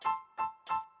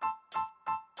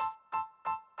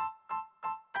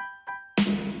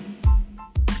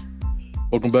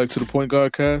Welcome back to the Point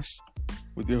Guard Cast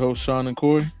with your host Sean and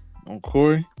Corey. I'm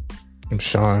Corey. I'm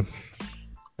Sean.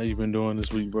 How you been doing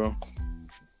this week, bro?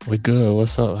 We good.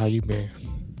 What's up? How you been?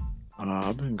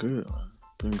 I've been good.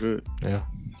 Been good. Yeah,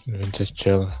 been just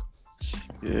chilling.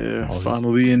 Yeah,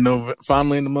 finally in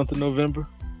the month of November.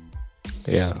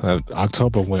 Yeah,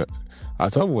 October went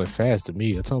fast to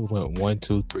me. October went 1,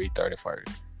 2, 3,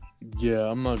 31st. Yeah,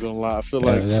 I'm not gonna lie. I feel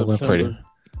like that September. went pretty.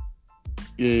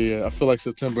 Yeah. I feel like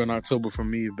September and October for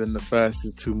me have been the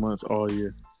fastest 2 months all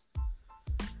year.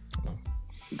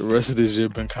 The rest of this year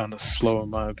been kind of slow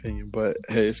in my opinion, but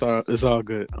hey, it's all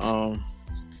good.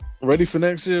 Ready for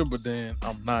next year, but then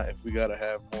I'm not if we gotta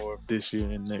have more of this year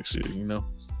and next year, you know.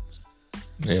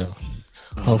 Yeah.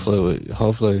 Hopefully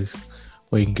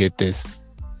we can get this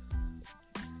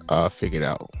figured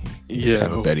out. Yeah,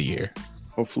 have a better year.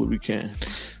 Hopefully we can.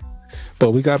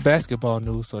 But we got basketball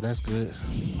news, so that's good.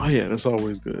 Oh yeah, that's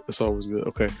always good.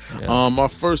 Okay. Yeah. Our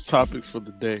first topic for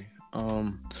the day.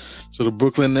 So the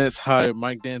Brooklyn Nets hired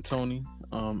Mike D'Antoni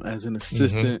as an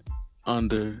assistant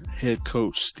under head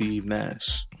coach Steve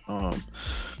Nash. Of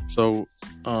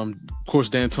course,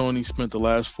 D'Antoni spent the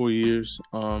last 4 years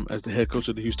as the head coach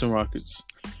of the Houston Rockets.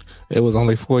 It was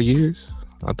only 4 years?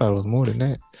 I thought it was more than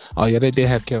that. Oh, yeah, they did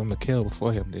have Kevin McHale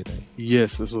before him, did they?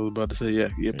 Yes, that's what I was about to say. Yeah.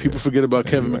 People forget about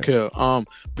Kevin McHale.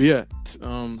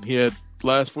 He had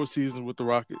last 4 seasons with the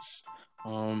Rockets.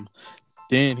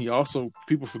 Then he also,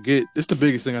 people forget, this is the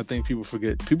biggest thing I think people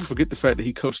forget. People forget the fact that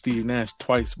he coached Steve Nash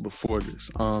twice before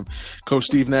this. Coached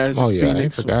Steve Nash in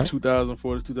Phoenix from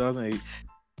 2004 to 2008.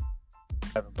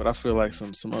 But I feel like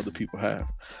some other people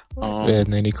have.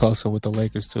 And then he coached him with the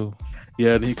Lakers too.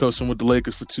 Yeah, and he coached him with the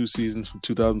Lakers for 2 seasons from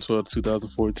 2012 to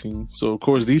 2014. So, of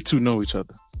course, these two know each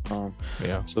other.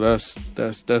 So that's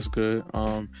good.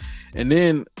 And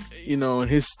then, you know,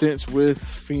 his stints with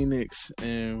Phoenix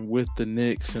and with the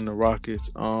Knicks and the Rockets,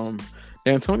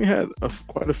 D'Antoni had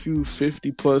quite a few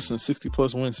 50-plus and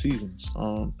 60-plus win seasons.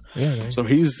 So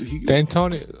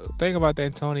D'Antoni. Thing about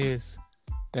D'Antoni is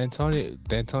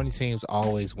D'Antoni teams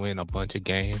always win a bunch of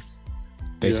games.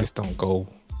 They just don't go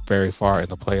very far in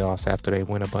the playoffs after they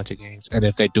win a bunch of games. And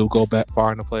if they do go back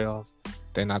far in the playoffs,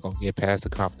 they're not going to get past the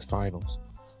conference finals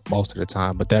most of the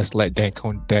time. But that's like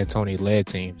D'Antoni led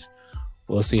teams.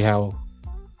 We'll see how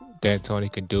D'Antoni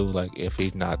can do, like, if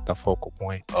he's not the focal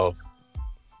point of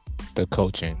the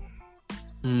coaching.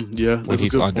 When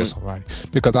he's under somebody.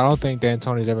 Because I don't think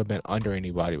D'Antoni's ever been under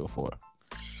anybody before.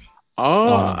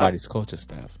 On anybody's coaching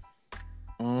staff.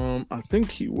 I think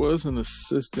he was an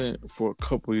assistant for a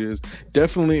couple years.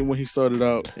 Definitely when he started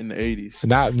out in the 80s.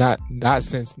 Not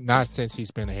since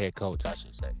he's been a head coach, I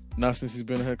should say. Not since he's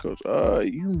been a head coach. I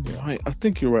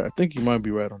think you're right. I think you might be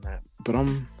right on that. But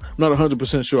I'm not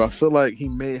 100% sure. I feel like he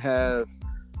may have,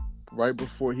 right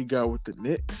before he got with the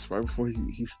Knicks, right before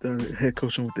he started head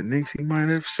coaching with the Knicks, he might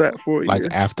have sat for a year.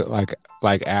 After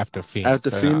Phoenix. After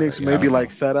Phoenix,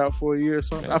 sat out for a year or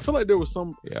something. Yeah. I feel like there was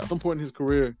some point in his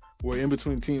career where in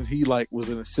between teams he was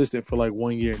an assistant for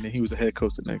 1 year and then he was a head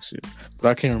coach the next year. But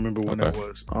I can't remember when that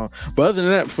was. But other than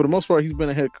that, for the most part,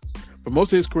 for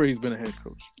most of his career, he's been a head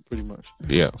coach, pretty much.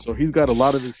 Yeah. So he's got a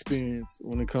lot of experience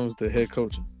when it comes to head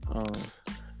coaching.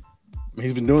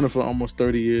 He's been doing it for almost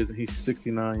 30 years, and he's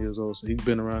 69 years old, so he's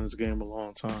been around this game a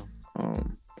long time.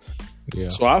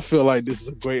 So I feel like this is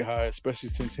a great hire, especially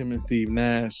since him and Steve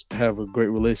Nash have a great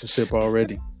relationship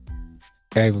already.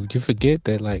 And you forget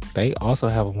that, they also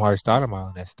have Amari Stoudemire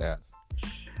on that staff.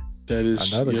 That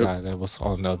is another guy that was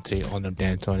on the team, on the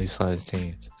D'Antoni Sons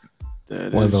teams.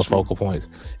 One of the focal points.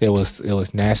 It was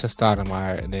Nash and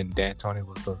Stoudemire, and then D'Antoni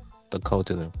was the coach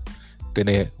of them. Then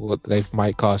they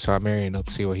might call Sean Marion up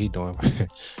to see what he's doing.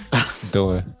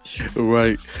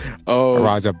 Right.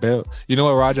 Raja Bell. You know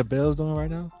what Raja Bell's doing right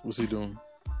now? What's he doing?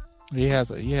 He has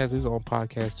his own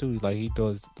podcast too.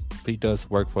 He does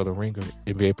work for the Ringer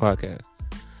NBA podcast.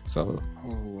 So.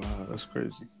 Oh wow, that's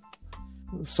crazy.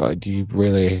 So you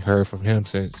really ain't heard from him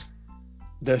since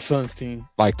that Suns team,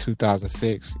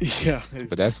 2006. Yeah.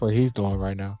 But that's what he's doing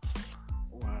right now.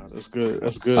 That's good.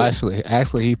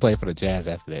 Actually, he played for the Jazz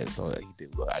after that, so I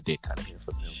did kind of hear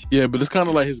from him. Yeah, but it's kind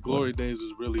of like his glory days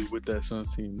was really with that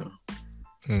Suns team, though.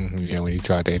 Yeah, when he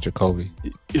tried to injure Kobe.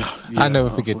 Yeah, I never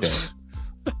forget that.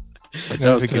 I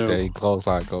never forget that he closed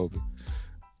like Kobe.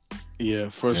 Yeah,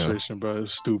 frustration, bro.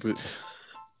 It's stupid.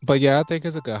 But yeah, I think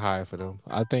it's a good hire for them.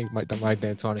 I think Mike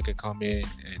D'Antoni can come in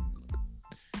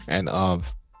and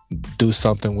do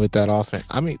something with that offense.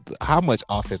 I mean, how much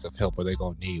offensive help are they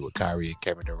gonna need with Kyrie and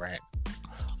Kevin Durant?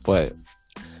 But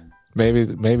maybe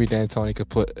D'Antoni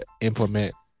could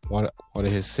implement one of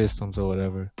his systems or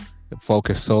whatever, and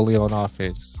focus solely on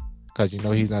offense, because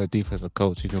he's not a defensive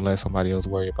coach. You can let somebody else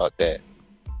worry about that.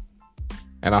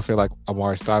 And I feel like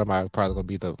Amari Stoudemire is probably going to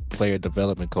be the player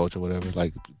development coach or whatever,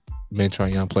 like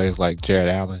mentoring young players like Jared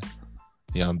Allen,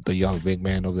 the young big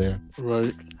man over there.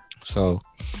 Right. So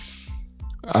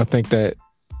I think that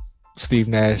Steve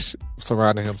Nash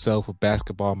surrounding himself with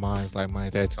basketball minds like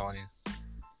Mike D'Antoni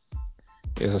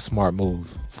is a smart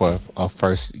move for a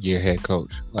first-year head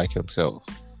coach like himself.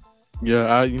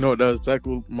 Yeah, that's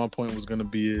exactly what my point was going to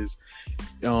be is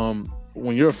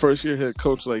when you're a first-year head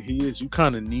coach like he is, you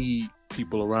kind of need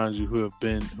people around you who've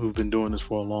been doing this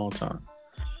for a long time.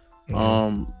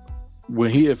 Mm-hmm. When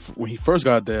he first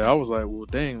got there, I was like, well,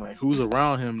 dang, like who's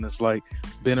around him that's like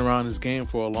been around this game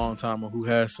for a long time or who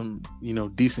has some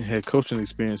decent head coaching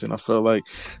experience, and I felt like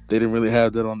they didn't really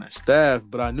have that on their staff,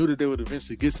 but I knew that they would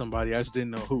eventually get somebody. I just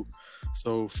didn't know who.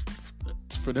 So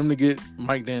for them to get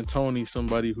Mike D'Antoni,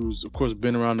 somebody who's of course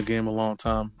been around the game a long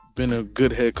time, been a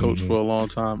good head coach for a long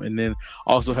time, and then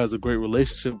also has a great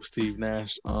relationship with Steve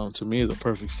Nash, to me is a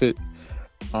perfect fit.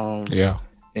 Yeah,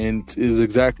 and is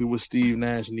exactly what Steve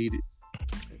Nash needed,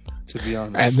 to be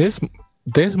honest. And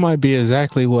this might be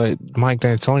exactly what Mike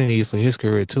D'Antoni needs for his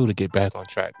career too, to get back on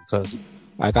track, because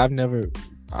like I never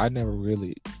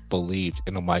really believed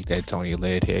in a Mike D'Antoni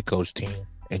led head coach team,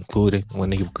 including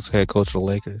when he was head coach of the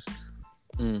Lakers.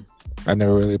 I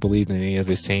never really believed in any of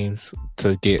his teams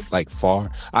to get like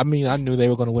far. I mean, I knew they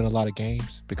were going to win a lot of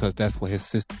games because that's what his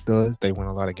system does. They win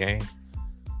a lot of games.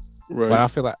 Right. But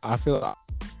I feel like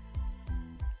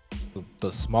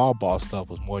the small ball stuff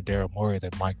was more Daryl Morey than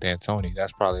Mike D'Antoni.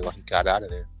 That's probably why he got out of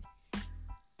there.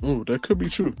 Oh, that could be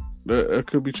true. That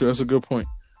could be true. That's a good point.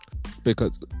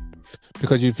 Because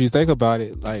if you think about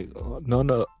it, like none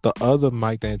of the other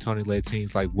Mike D'Antoni led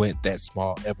teams like went that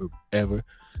small ever.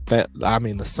 That I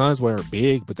mean, the Suns weren't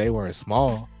big, but they weren't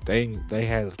small. They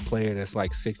had a player that's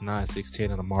like 6'9", 6'10",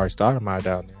 and Amari Stoudemire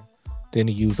down there. Then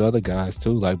he used other guys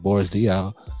too, like Boris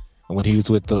Diaw. And when he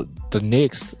was with the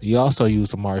Knicks, he also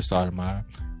used Amari Stoudemire.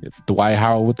 Dwight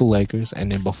Howard with the Lakers,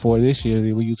 and then before this year,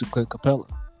 they were using Clint Capella.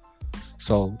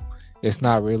 So it's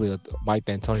not really a Mike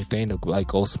D'Antoni thing to like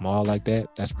go small like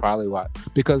that. That's probably why,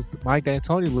 because Mike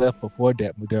D'Antoni left before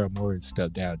that. Daryl Morey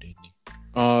stepped down, didn't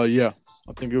he? Yeah.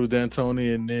 I think it was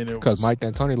D'Antoni, and then it was... Because Mike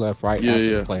D'Antoni left after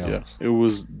the playoffs. Yeah. It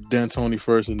was D'Antoni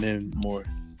first, and then Morey.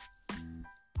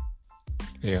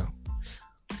 Yeah.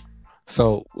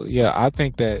 So, yeah, I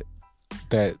think that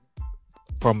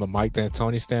from a Mike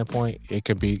D'Antoni standpoint, it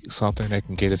can be something that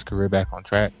can get his career back on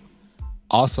track.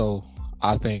 Also,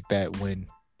 I think that when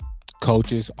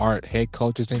coaches aren't head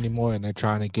coaches anymore and they're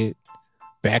trying to get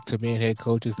back to being head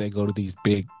coaches, they go to these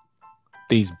big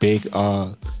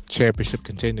championship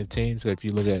contending teams. So if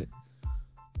you look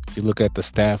at the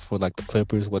staff for like the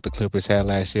Clippers, what the Clippers had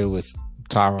last year was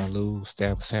Tyronn Lue,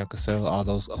 Sam Cassell, all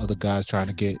those other guys trying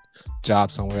to get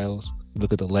jobs somewhere else. You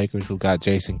look at the Lakers, who got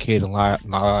Jason Kidd and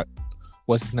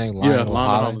what's his name? Lionel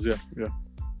Hollins. Yeah.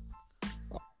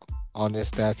 On their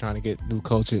staff trying to get new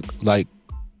coaches, like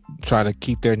trying to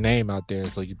keep their name out there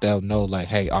so they'll know like,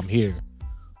 hey, I'm here.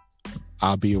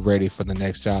 I'll be ready for the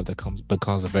next job that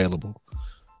becomes available.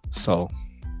 So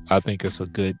I think it's a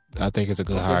good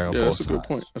hire on both sides.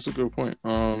 That's a good point.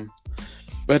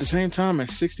 But at the same time, at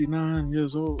 69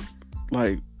 years old,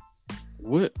 like,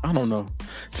 what? I don't know.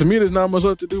 To me, there's not much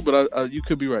left to do, but you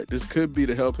could be right. This could be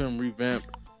to help him revamp,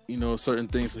 certain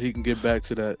things so he can get back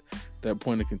to that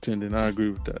point of contending. I agree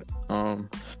with that.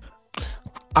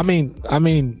 I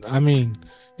mean,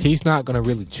 he's not going to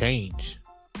really change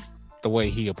the way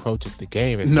he approaches the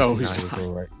game at 69 years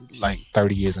old, right? Like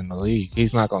 30 years in the league.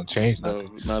 He's not going to change nothing.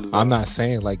 No, not at all. I'm not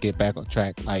saying like get back on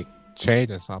track, like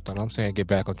changing something. I'm saying get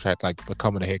back on track, like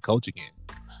becoming a head coach again.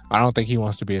 I don't think he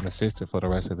wants to be an assistant for the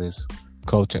rest of his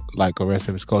coaching,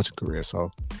 career.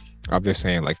 So I'm just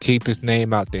saying, like, keep his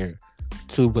name out there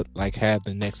too, but like have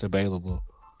the next available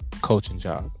coaching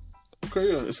job.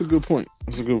 Okay, yeah, it's a good point.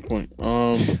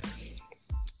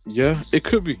 Yeah, it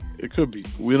could be.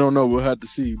 We don't know. We'll have to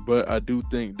see. But I do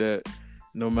think that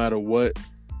no matter what,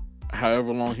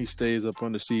 however long he stays up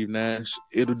under Steve Nash,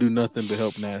 it'll do nothing but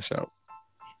help Nash out.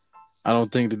 I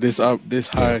don't think that this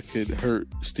hire could hurt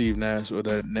Steve Nash or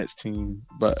that Nets team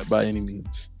by any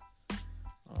means.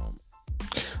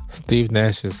 Steve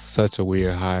Nash is such a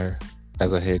weird hire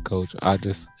as a head coach. I'm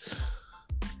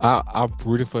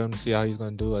rooting for him to see how he's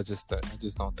going to do. I just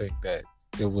don't think that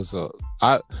it was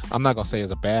I'm not gonna say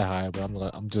it's a bad hire, but I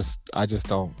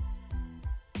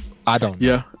don't know.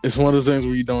 Yeah, it's one of those things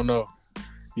where you don't know.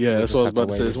 Yeah, that's what I was about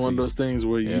to say. It's one of those things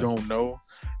where you don't know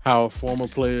how a former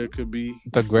player could be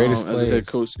the greatest as a head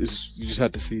coach. You just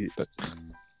have to see it.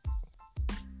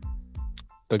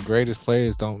 the greatest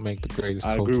players don't make the greatest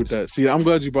I coaches. agree with that. See, I'm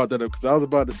glad you brought that up because I was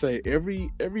about to say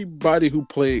everybody who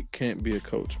played can't be a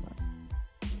coach, man.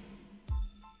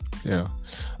 Yeah,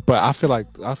 but I feel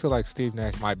like Steve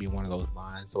Nash might be one of those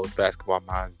basketball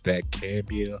minds that can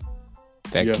be a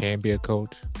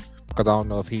coach. Because I don't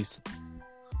know if he's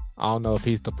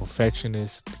the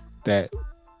perfectionist that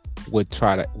would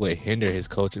hinder his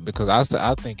coaching. Because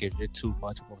I think if you're too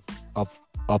much of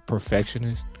a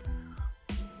perfectionist,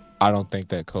 I don't think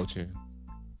that coaching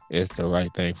is the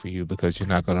right thing for you because you're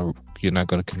not gonna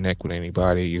connect with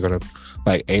anybody. You're gonna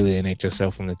like alienate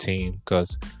yourself from the team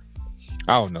because.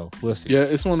 I don't know. We'll see. Yeah,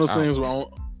 it's one of those things where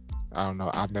I don't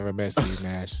know. I've never met Steve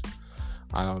Nash.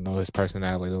 I don't know his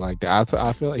personality like that.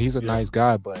 I feel like he's a nice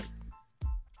guy, but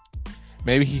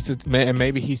maybe he's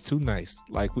too nice.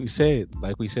 Like we said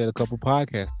a couple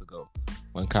podcasts ago,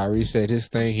 when Kyrie said his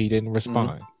thing, he didn't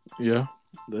respond. Yeah,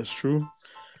 that's true.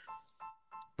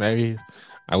 Maybe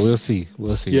I will see.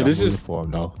 We'll see. Yeah, I'm rooting for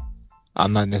him though.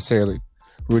 I'm not necessarily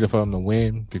rooting for him to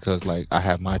win because like I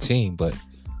have my team, but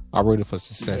I'm rooting for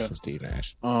success for Steve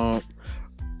Nash. I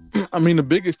mean, the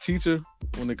biggest teacher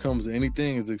when it comes to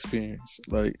anything is experience.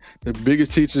 Like the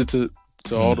biggest teacher to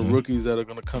all the rookies that are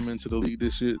going to come into the league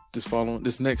this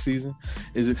next season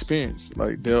is experience.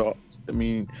 Like from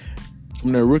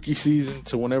their rookie season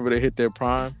to whenever they hit their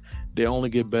prime, they only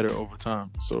get better over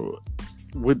time. So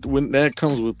when that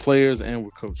comes with players and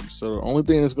with coaches. So the only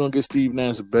thing that's going to get Steve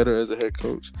Nash better as a head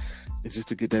coach is just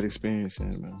to get that experience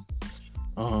in, man.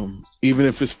 Even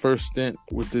if his first stint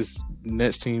with this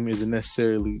Nets team isn't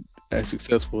necessarily as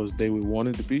successful as they would want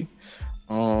it to be,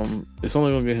 it's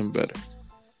only going to get him better.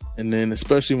 And then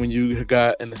especially when you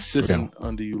got an assistant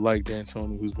under you like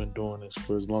D'Antoni, who's been doing this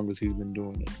for as long as he's been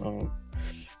doing it,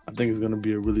 I think it's going to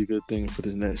be a really good thing for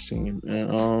this Nets team.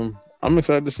 And I'm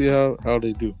excited to see how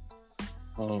they do.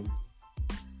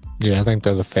 Yeah, I think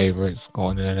they're the favorites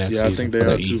going into the next season. Yeah, I think they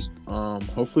are too.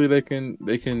 Hopefully they can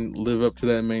live up to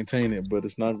that and maintain it, but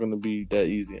it's not going to be that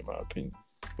easy in my opinion.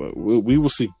 But we will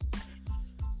see.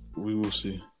 We will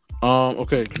see.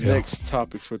 Okay, next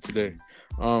topic for today.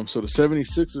 So the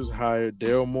 76ers hired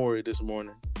Daryl Morey this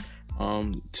morning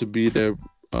to be their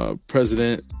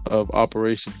president of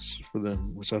operations for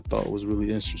them, which I thought was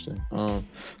really interesting.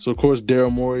 So of course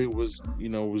Daryl Morey was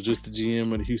just the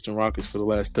GM of the Houston Rockets for the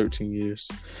last 13 years.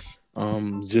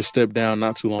 Just stepped down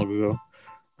not too long ago.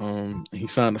 He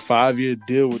signed a 5-year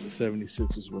deal with the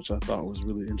 76ers, which I thought was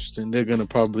really interesting. They're going to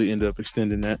probably end up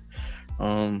extending that.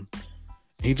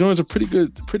 He joins a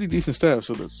pretty decent staff.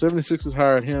 So the 76ers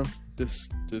hired him this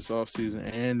offseason,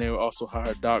 and they also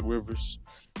hired Doc Rivers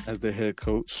as their head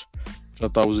coach, which I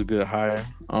thought was a good hire.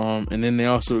 And then they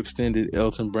also extended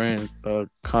Elton Brand's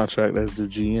contract as the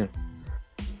GM.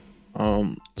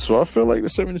 So I feel like the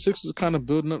 76ers are kind of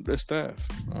building up their staff,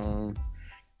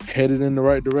 headed in the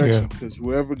right direction, because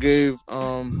whoever gave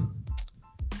Al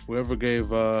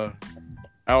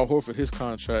Horford his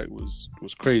contract was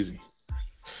crazy.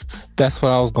 That's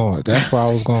where I was going.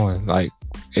 Like,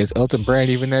 is Elton Brand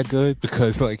even that good?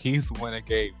 Because like he's the one that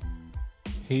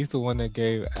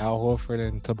gave Al Horford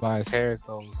and Tobias Harris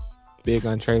those big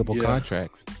untradeable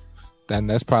contracts. Then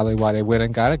that's probably why they went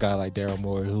and got a guy like Daryl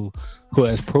Morey who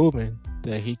has proven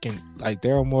that he can. Like,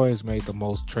 Daryl Morey has made the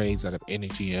most trades out of any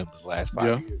GM in the last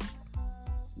 5 years.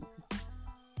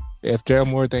 If Daryl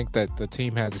Morey thinks that the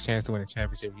team has a chance to win a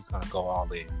championship, he's going to go all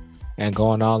in. And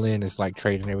going all in is like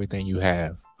trading everything you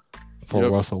have for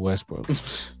Russell Westbrook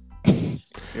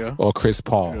or Chris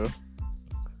Paul. Yeah.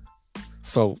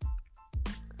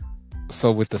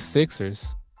 So with the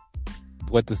Sixers,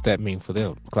 what does that mean for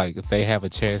them? Like, if they have a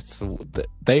chance to,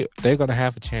 they're gonna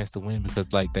have a chance to win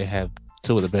because like they have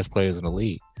two of the best players in the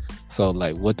league. So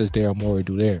like, what does Daryl Morey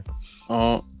do there?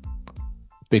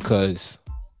 Because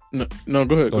no,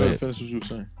 go ahead. Finish what you were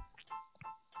saying.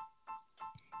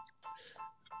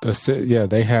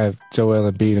 They have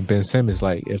Joel Embiid and Ben Simmons.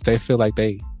 Like, if they feel like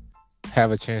they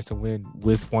have a chance to win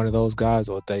with one of those guys,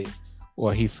 or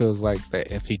he feels like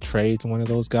that if he trades one of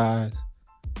those guys,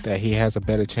 that he has a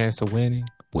better chance of winning,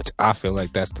 which I feel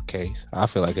like that's the case. I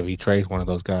feel like if he trades one of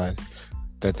those guys,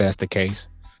 that's the case,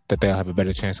 that they'll have a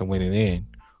better chance of winning in.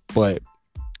 But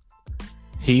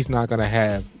he's not going to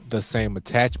have the same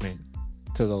attachment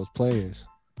to those players.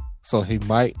 So he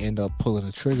might end up pulling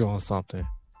the trigger on something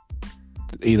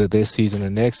either this season or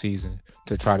next season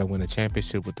to try to win a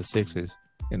championship with the Sixers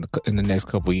in the next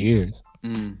couple of years.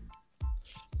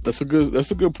 That's a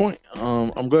good point.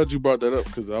 I'm glad you brought that up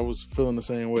because I was feeling the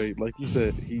same way. Like you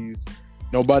said,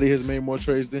 nobody has made more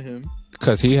trades than him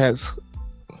because he has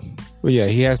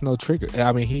no trigger.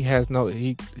 I mean,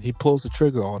 he pulls the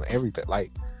trigger on everything.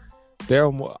 Like,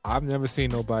 I've never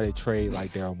seen nobody trade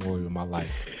like Daryl Morey in my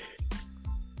life.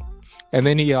 And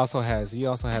then he also has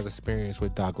experience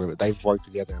with Doc Rivers. They've worked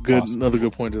together in Boston. Another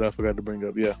good point that I forgot to bring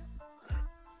up. Yeah.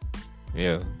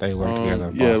 Yeah, they work together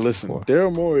in Boston. Yeah, listen,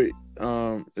 Daryl Morey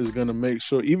is going to make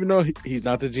sure, even though he's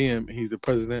not the GM, he's the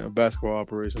president of basketball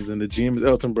operations, and the GM is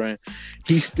Elton Brand,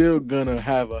 he's still going to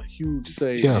have a huge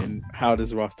say in how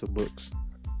this roster looks.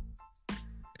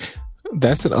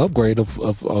 That's an upgrade of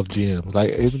GM. Like,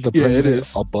 isn't the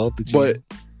president above the GM?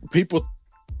 But people...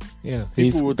 Yeah,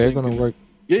 they're going to work...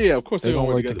 Yeah, of course they're going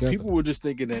to work together. People were just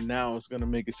thinking that now it's going to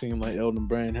make it seem like Elton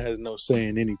Brand has no say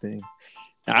in anything.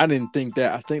 I didn't think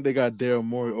that. I think they got Daryl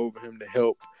Morey over him to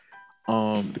help,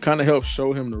 to kind of help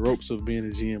show him the ropes of being a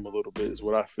GM a little bit, is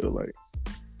what I feel like.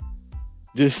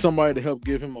 Just somebody to help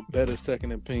give him a better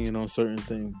second opinion on certain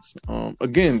things.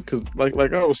 Again, because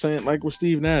like I was saying, like with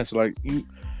Steve Nash, like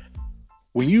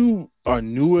when you are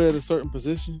new at a certain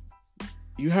position,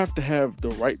 you have to have the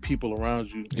right people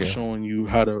around you showing you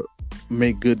how to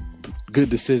make good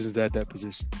decisions at that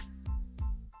position.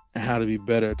 And how to be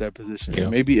better at that position. Yeah.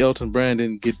 Maybe Elton Brand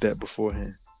didn't get that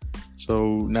beforehand.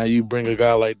 So now you bring a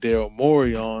guy like Daryl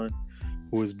Morey on,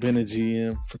 who has been a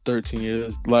GM for 13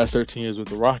 years, the last 13 years with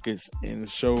the Rockets, and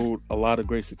showed a lot of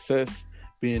great success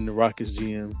being the Rockets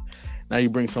GM. Now you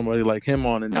bring somebody like him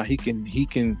on, and now he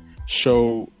can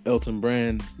show Elton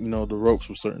Brand, the ropes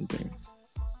with certain things.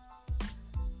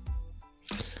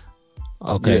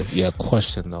 Okay,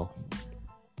 question though.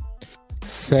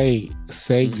 Say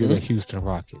you're the Houston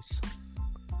Rockets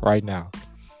right now,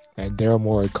 and Daryl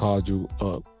Morey called you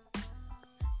up,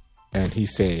 and he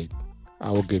said,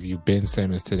 "I will give you Ben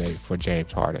Simmons today for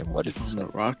James Harden." What did you say? The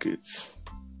Rockets?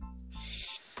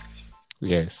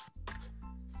 Yes,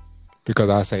 because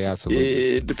I say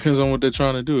absolutely. It depends on what they're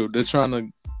trying to do. If they're trying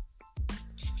to,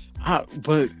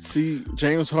 but see,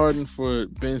 James Harden for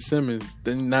Ben Simmons.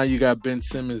 Then now you got Ben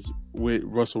Simmons with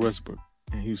Russell Westbrook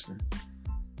in Houston.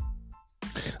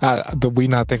 We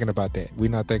not thinking about that. We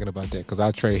not thinking about that because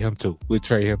I trade him too. We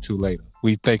trade him too later.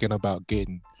 We thinking about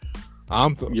getting.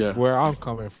 Where I'm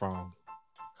coming from.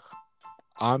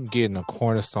 I'm getting a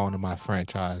cornerstone of my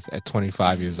franchise at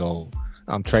 25 years old.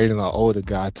 I'm trading an older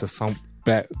guy to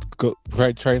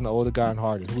trading an older guy in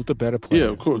Harden, who's the better player. Yeah,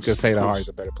 of course. We can say that Harden's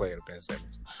a better player than Ben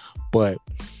Simmons, but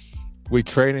we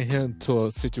trading him to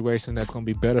a situation that's going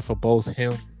to be better for both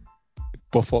him.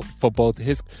 For both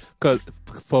his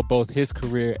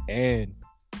career and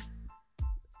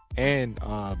Ben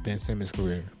Simmons'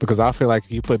 career, because I feel like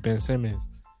if you put Ben Simmons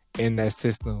in that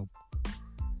system,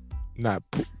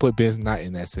 put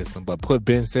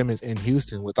Ben Simmons in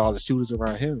Houston with all the shooters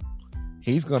around him,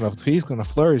 he's gonna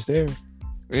flourish there.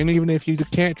 And even if you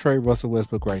can't trade Russell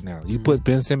Westbrook right now, you put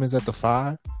Ben Simmons at the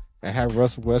 5 and have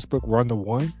Russell Westbrook run the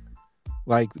 1.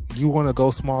 Like, you want to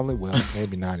go small? Well,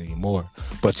 maybe not anymore.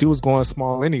 But you was going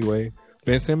small anyway.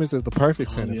 Ben Simmons is the perfect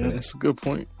center for that. That's a good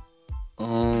point.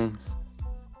 And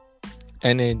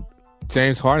then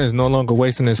James Harden is no longer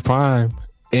wasting his prime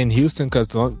in Houston, because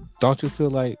don't you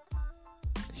feel like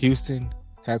Houston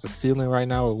has a ceiling right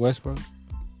now with Westbrook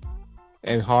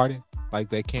and Harden? Like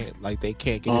they can't get any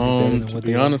better than what they to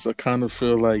be honest, I kind of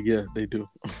feel like they do.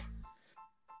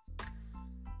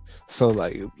 So,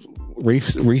 like,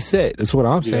 reset. That's what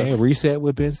I'm saying. Reset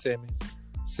with Ben Simmons.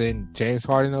 Send James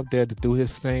Harden up there to do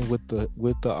his thing with the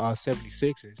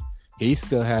 76ers. He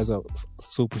still has a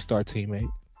superstar teammate.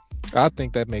 I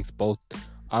think that makes both.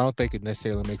 I don't think it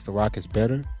necessarily makes the Rockets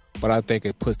better, but I think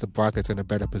it puts the Rockets in a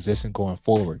better position going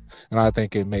forward. And I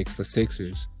think it makes the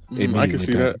Sixers I can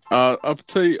see better. That. I'll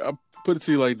put it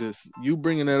to you like this. You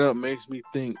bringing that up makes me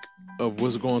think of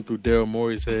what's going through Daryl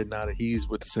Morey's head now that he's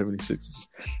with the 76ers.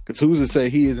 Because who's to say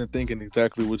he isn't thinking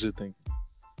exactly what you're thinking?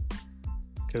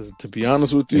 Because to be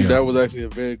honest with you, that was actually a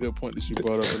very good point that you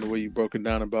brought up in the way you broke it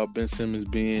down about Ben Simmons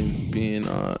being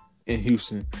in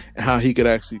Houston and how he could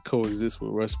actually coexist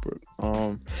with Westbrook.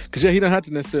 Because he don't have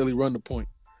to necessarily run the point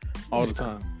all the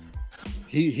time.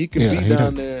 He can be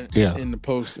down there in the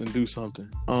post and do something.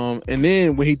 And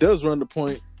then when he does run the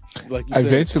point, like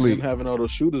you said, him having all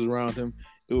those shooters around him,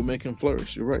 it will make him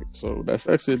flourish. You're right. So that's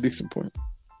actually a decent point.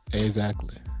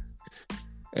 Exactly.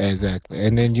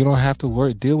 And then you don't have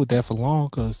to deal with that for long,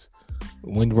 because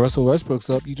when Russell Westbrook's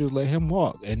up, you just let him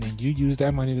walk, and then you use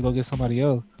that money to go get somebody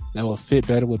else that will fit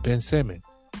better with Ben Simmons.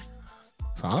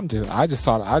 So I just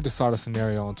saw the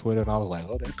scenario on Twitter, and I was like,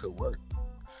 oh, that could work.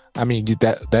 I mean,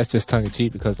 that's just tongue in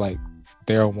cheek, because like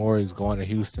Daryl Morey is going to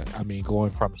Houston. I mean,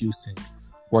 going from Houston,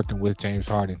 working with James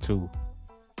Harden to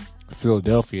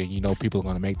Philadelphia, people are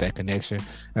going to make that connection.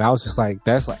 And I was just like,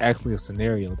 that's actually a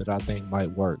scenario that I think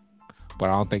might work. but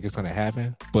I don't think it's going to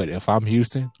happen. But if I'm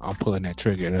Houston, I'm pulling that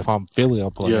trigger. And if I'm Philly, I'm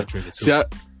pulling that trigger too.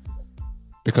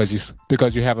 See,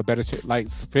 because you have a better chance. Like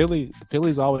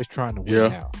Philly's always trying to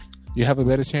win now. You have a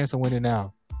better chance of winning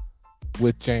now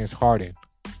with James Harden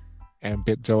and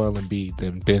Joel Embiid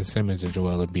than Ben Simmons and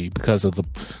Joel Embiid because of the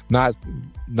not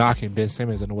knocking Ben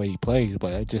Simmons in the way he plays,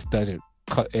 but it just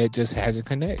hasn't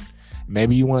connected.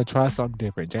 Maybe you want to try something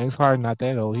different. James Harden not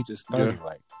that old. He just 30.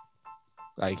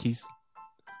 Like he's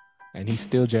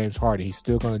still James Harden. He's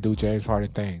still going to do James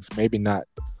Harden things. Maybe not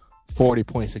 40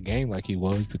 points a game like he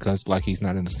was because like he's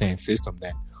not in the same system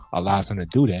that allows him to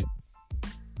do that.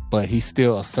 But he's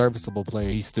still a serviceable player.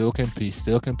 He still can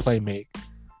play make.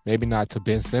 Maybe not to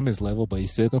Ben Simmons level, but he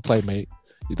still can play make.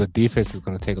 The defense is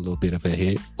going to take a little bit of a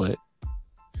hit, but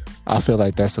I feel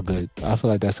like that's a good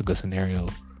scenario.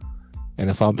 And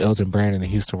if I'm Elton Brand in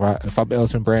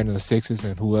the Sixers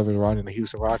and whoever running the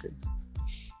Houston Rockets,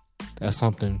 that's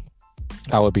something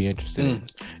I would be interested in.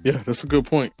 Yeah, that's a good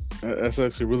point. That's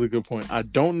actually a really good point. I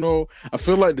don't know. I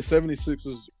feel like the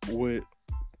 76ers would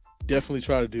definitely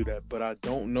try to do that, but I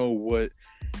don't know what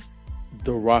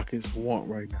the Rockets want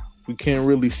right now. We can't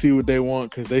really see what they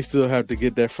want because they still have to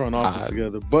get that front office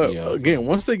together. But again,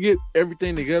 once they get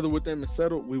everything together with them and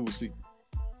settled, we will see.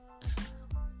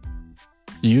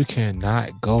 You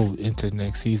cannot go into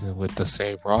next season with the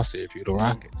same roster if you're the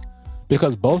Rockets,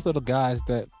 because both of the guys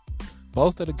that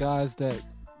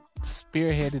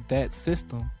spearheaded that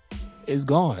system is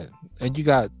gone, and you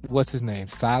got what's his name,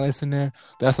 Silas, in there.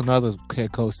 That's another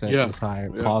head coach that was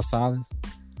hired, Paul Silas,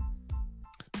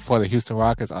 for the Houston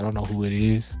Rockets. I don't know who it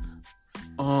is.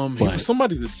 He was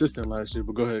somebody's assistant last year.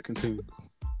 But go ahead, continue.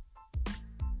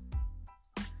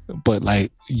 But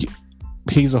like,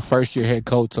 he's a first-year head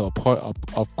coach, so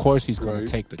of course he's going to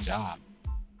take the job.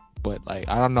 But like,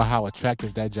 I don't know how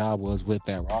attractive that job was with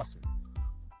that roster.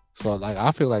 So like,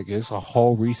 I feel like it's a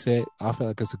whole reset. I feel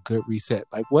like it's a good reset.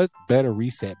 Like, what better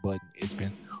reset button it's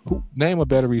been? Name a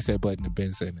better reset button than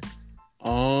Ben Simmons.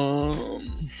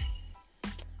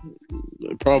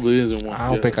 It probably isn't one. I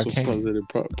don't think I can.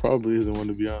 It probably isn't one,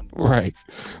 to be honest. Right.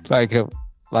 Like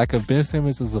if Ben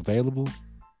Simmons is available,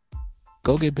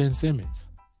 go get Ben Simmons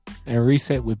and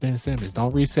reset with Ben Simmons.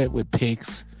 Don't reset with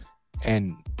picks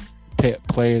and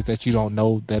players that you don't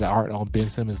know that aren't on Ben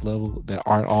Simmons level, that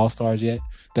aren't all-stars yet,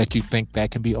 that you think that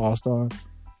can be all-star.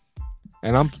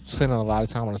 And I'm spending a lot of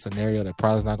time on a scenario that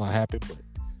probably is not going to happen, but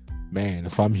man,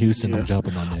 if I'm Houston, I'm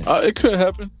jumping on that. It could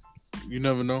happen. You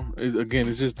never know.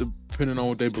 It's just depending on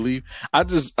what they believe. I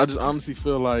just honestly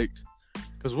feel like,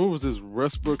 because what was this,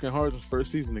 Westbrook and Harden's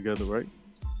first season together, right?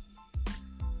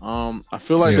 I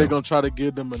feel like they're gonna try to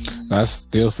give them I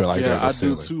still feel like I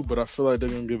do too, but I feel like they're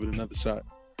gonna give it another shot.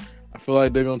 I feel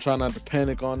like they're gonna try not to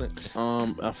panic on it.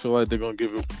 I feel like they're gonna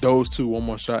give those two one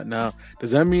more shot. Now,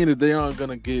 does that mean that they aren't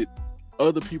gonna get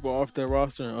other people off their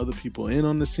roster and other people in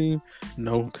on the team?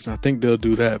 No, because I think they'll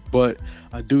do that. But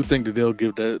I do think that they'll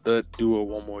give that duo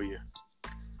one more year.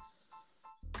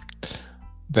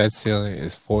 That ceiling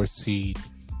is 4th seed,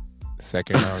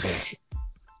 second round.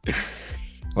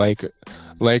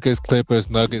 Lakers, Clippers,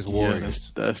 Nuggets,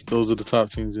 Warriors. Those are the top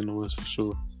teams in the West for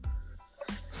sure.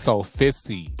 So 5th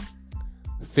seed.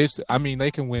 I mean,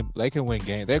 they can win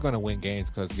games. They're going to win games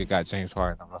because you got James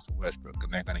Harden and Russell Westbrook,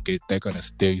 and they're going to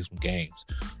steal you some games.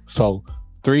 So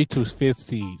 3 to 5th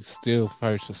seed, still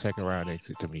first or second round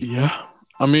exit to me. Yeah,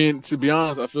 I mean, to be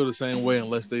honest, I feel the same way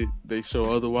unless they show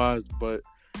otherwise. But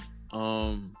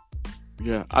I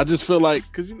just feel like,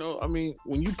 because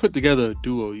when you put together a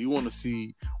duo, you want to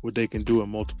see what they can do in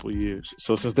multiple years.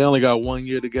 So since they only got 1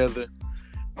 year together.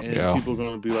 And people are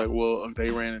going to be like, well, they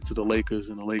ran into the Lakers,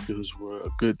 and the Lakers were a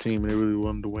good team, and they really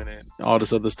wanted to win it. All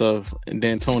this other stuff. And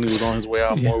D'Antoni was on his way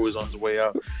out. Morey was on his way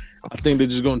out. I think they're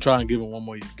just going to try and give him one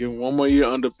more year. Give him one more year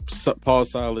under Paul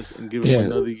Silas and give him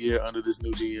another year under this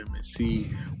new GM and see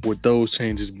what those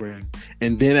changes bring.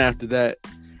 And then after that,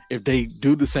 if they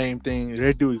do the same thing, if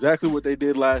they do exactly what they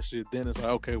did last year, then it's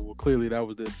like, okay, well, clearly that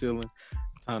was their ceiling.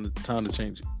 Time to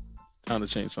change it. Time to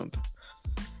change something.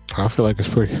 I feel like it's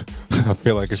pretty.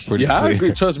 Yeah, I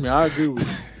agree. Trust me, I agree with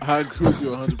you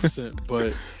 100%.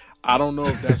 But I don't know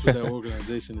if that's what that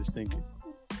organization is thinking.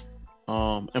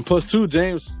 And plus, two,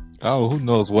 James. Oh, who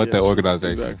knows what that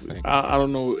organization is thinking? I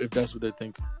don't know if that's what they're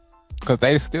thinking. Because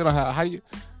they still don't have.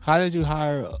 How did you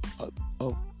hire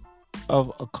a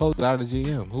coach out of the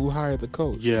GM? Who hired the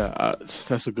coach? Yeah,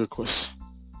 that's a good question.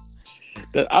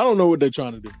 That I don't know what they're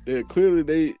trying to do. They're clearly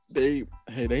they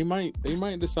might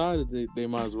decide that they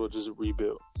might as well just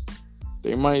rebuild.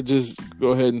 They might just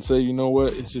go ahead and say, you know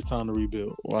what, it's just time to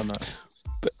rebuild. Why not?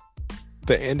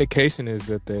 The indication is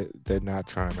that they're not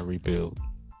trying to rebuild.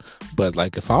 But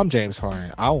like, if I'm James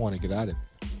Harden, I want to get out of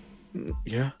it.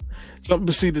 Yeah.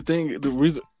 But see, the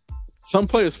reason some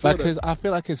players feel like I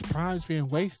feel like his prime is being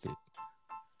wasted.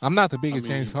 I'm not the biggest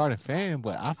James Harden fan,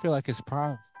 but I feel like his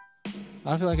prime.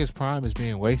 I feel like his prime is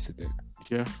being wasted there.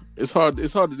 Yeah, it's hard.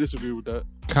 It's hard to disagree with that.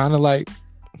 Kind of like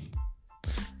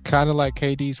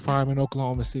KD's prime in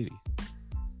Oklahoma City.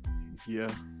 Yeah.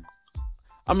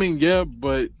 I mean, yeah,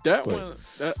 but I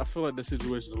feel like that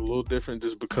situation is a little different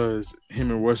just because him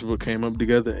and Westbrook came up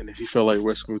together, and if he felt like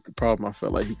Westbrook was the problem, I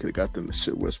felt like he could have got them to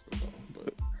shit Westbrook on.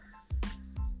 But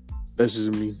that's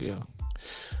just me. Yeah.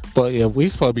 But yeah, we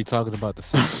supposed to be talking about the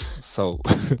Sixers. So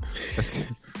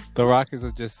the Rockets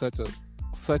are just such an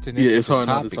it's hard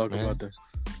topic, not to talk about that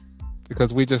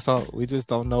because we just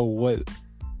don't know what.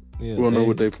 Yeah, we don't know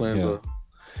what their plans are,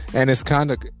 and it's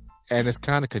kind of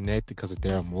connected because of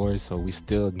Daryl Morey. So we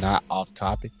still not off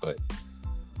topic, but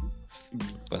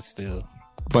still.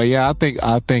 But yeah, I think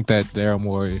that Daryl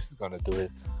Morey is gonna do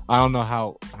it. I don't know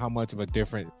how much of a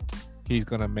difference he's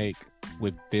gonna make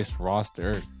with this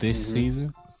roster this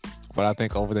season. But I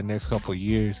think over the next couple of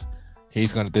years,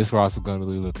 this roster is gonna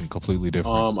be looking completely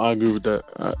different. I agree with that.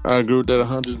 I agree with that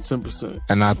 110%.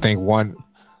 And I think one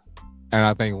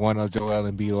of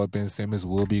Joel Embiid or Ben Simmons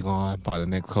will be gone by the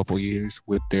next couple of years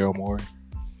with Daryl Morey.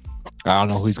 I don't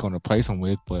know who he's gonna replace him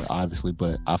with, but I feel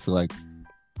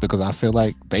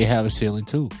like they have a ceiling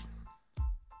too.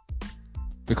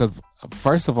 Because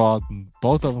first of all,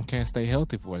 both of them can't stay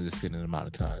healthy for an extended amount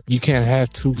of time. You can't have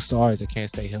two stars that can't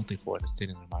stay healthy for an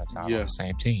extended amount of time on the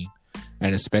same team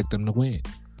and expect them to win.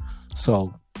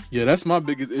 So yeah, that's my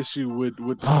biggest issue with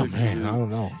the Sixers. Man, I don't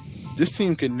know. This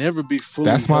team can never be fully.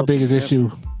 That's my biggest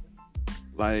issue.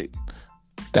 Like,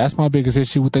 that's my biggest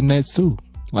issue with the Nets too.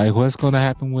 Like, what's going to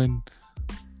happen when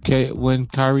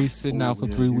Kyrie's sitting out for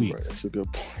 3 weeks? Right. That's a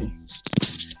good point.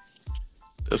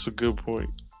 That's a good point.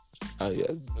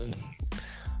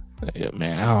 Yeah,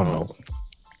 man, I don't know.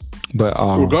 But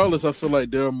regardless, I feel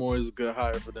like Daryl Morey is a good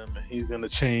hire for them, and he's gonna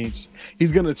change.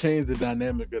 He's gonna change the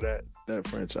dynamic of that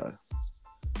franchise.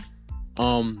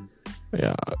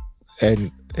 Yeah,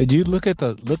 and you look at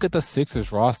the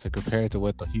Sixers roster compared to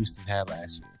what the Houston had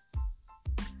last year.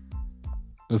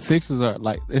 The Sixers are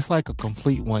it's like a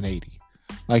complete 180.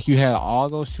 Like, you had all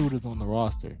those shooters on the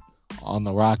roster on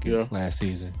the Rockets last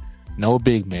season, no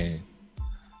big man.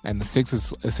 And the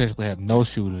Sixers essentially have no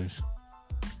shooters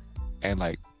and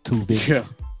like two big men.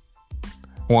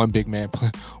 One big man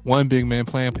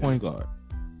playing point guard.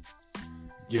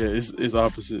 Yeah, it's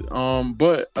opposite.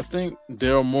 But I think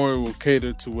Daryl Morey will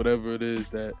cater to whatever it is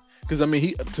that, because I mean,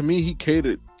 he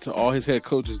catered to all his head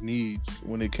coaches' needs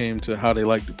when it came to how they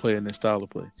like to play and their style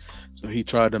of play. So he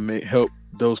tried to help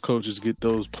those coaches get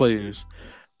those players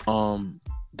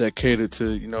that cater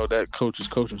to, that coach's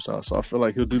coaching style. So I feel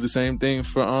like he'll do the same thing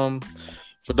for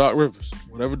Doc Rivers.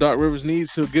 Whatever Doc Rivers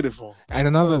needs, he'll get it for him. And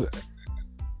another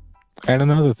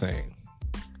thing,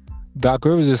 Doc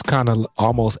Rivers is kind of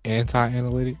almost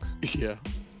anti-analytics. Yeah.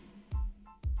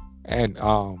 And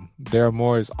Daryl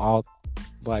Morey is all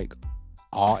analytics.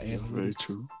 Very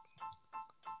true.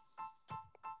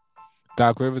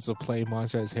 Doc Rivers will play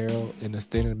Montrezl Harrell in the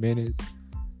extended minutes,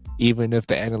 even if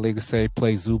the analytics say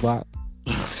play Zubac.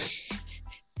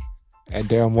 And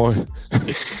Daryl Morey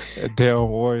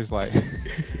is like,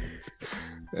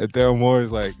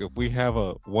 if we have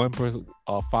a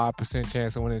 5%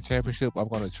 chance of winning the championship, I'm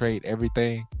going to trade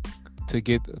everything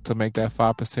to make that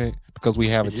 5% because we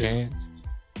have a chance.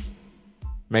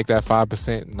 Make that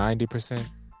 5% 90%.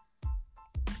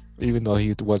 Even though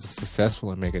he wasn't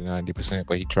successful in making 90%,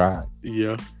 but he tried.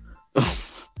 Yeah.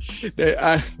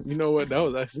 You know what? That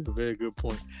was actually a very good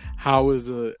point. How is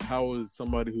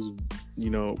somebody who's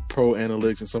pro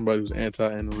analytics and somebody who's anti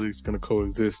analytics going to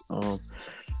coexist?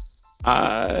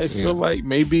 I feel like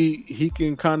maybe he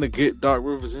can kind of get Doc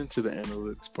Rivers into the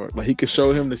analytics part. Like, he could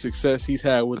show him the success he's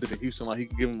had with it in Houston. Like, he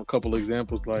could give him a couple of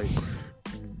examples. Like,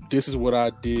 this is what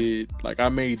I did. Like, I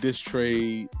made this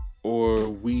trade, or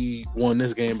we won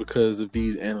this game because of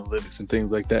these analytics and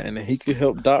things like that. And then he could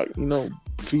help Doc,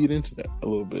 feed into that a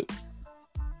little bit.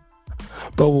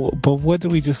 But what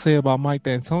did we just say about Mike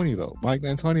D'Antoni, though? Mike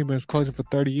D'Antoni been coaching for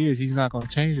 30 years. He's not going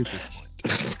to change at this point.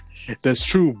 That's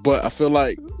true, but I feel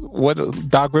like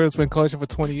Doc Rivers been coaching for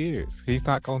 20 years. He's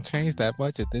not going to change that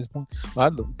much at this point.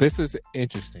 This is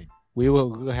interesting.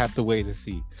 We'll have to wait and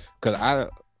see, because I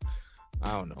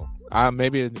don't know.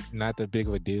 Maybe it's not that big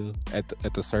of a deal at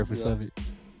the surface of it,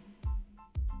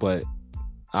 but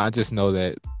I just know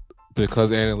that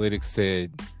because analytics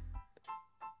said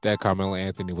that Carmelo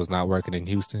Anthony was not working in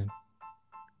Houston,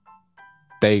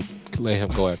 they let him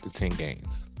go after 10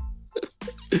 games.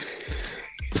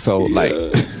 So like,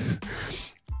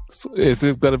 so is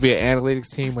this going to be an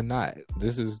analytics team or not?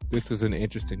 This is an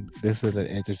interesting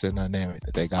dynamic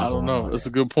that they got. I don't know. That's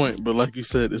a good point, but like you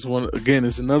said, it's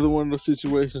another one of those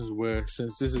situations where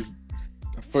since this is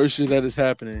the first year that is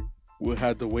happening, we'll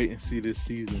have to wait and see this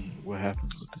season what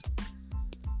happens with it.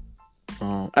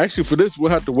 Actually, for this,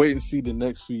 we'll have to wait and see the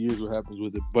next few years what happens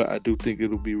with it. But I do think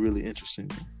it'll be really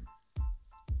interesting.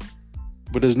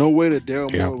 But there's no way that Daryl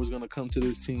Morey was going to come to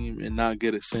this team and not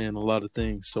get it saying a lot of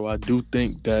things. So I do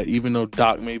think that even though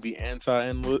Doc may be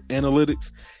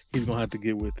anti-analytics, he's going to have to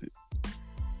get with it.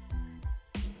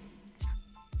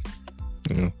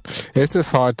 It's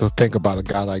just hard to think about a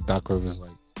guy like Doc Rivers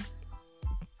like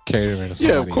catering to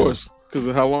somebody. Yeah, of course, because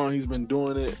of how long he's been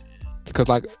doing it. Because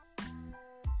like,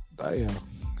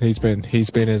 he's been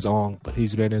his own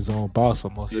boss for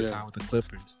most of the time with the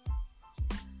Clippers.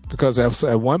 Because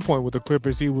at one point with the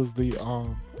Clippers, he was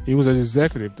an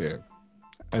executive there,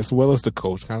 as well as the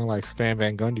coach, kind of like Stan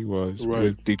Van Gundy was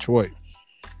with Detroit.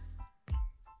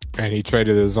 And he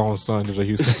traded his own son to the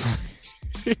Houston.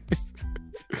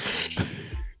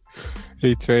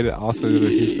 He traded also to the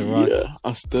Houston Rockets.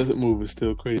 Yeah, that move is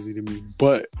still crazy to me,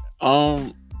 but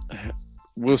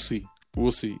we'll see.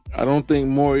 I don't think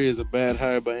Morey is a bad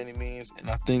hire by any means, and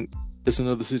I think it's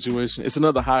another situation. It's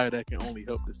another hire that can only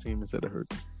help this team instead of hurt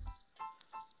them.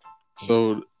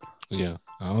 So, yeah,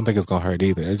 I don't think it's gonna hurt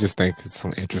either. I just think it's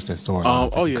some interesting story.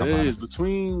 It is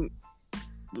between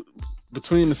the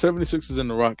 76ers and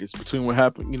the Rockets. Between what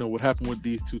happened with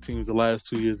these two teams the last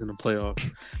 2 years in the playoffs,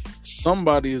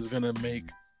 somebody is gonna make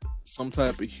some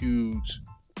type of huge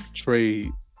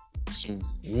trade soon.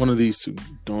 One of these two.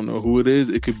 Don't know who it is.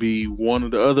 It could be one or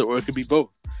the other, or it could be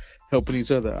both, helping each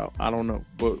other out. I don't know,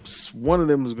 but one of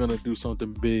them is gonna do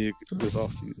something big this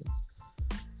offseason.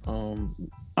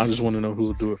 I just want to know who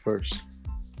will do it first.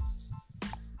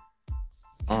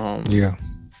 Yeah.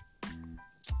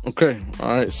 Okay. All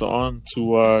right. So on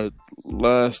to our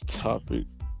last topic.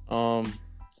 Pat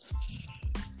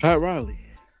Riley.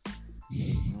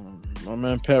 My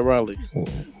man Pat Riley. What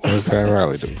did Pat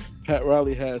Riley do? Pat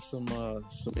Riley had some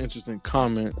interesting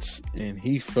comments, and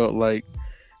he felt like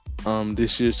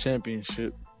this year's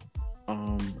championship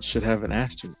should have an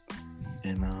asterisk.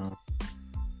 And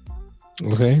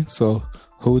okay, so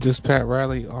who does Pat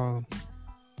Riley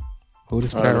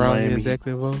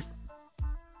executive of?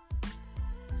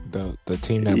 The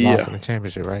team that lost in the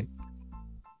championship, right?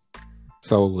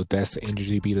 So would that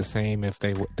energy be the same if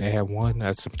they had won?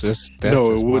 That's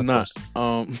no, it would not.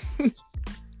 Well,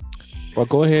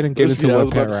 go ahead and get into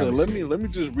what Pat Riley said. Let me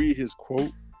just read his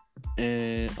quote,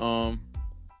 and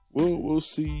we'll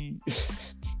see.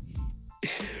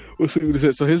 We'll see what he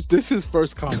said. So this is his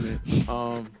first comment.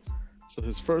 So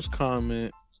his first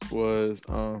comment was,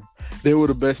 they were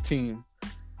the best team,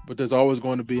 but there's always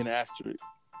going to be an asterisk.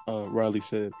 Riley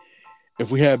said, if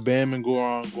we had Bam and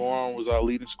Goran was our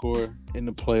leading scorer in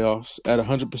the playoffs. At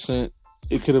 100%,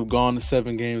 it could have gone to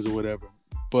 7 games or whatever.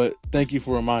 But thank you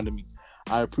for reminding me.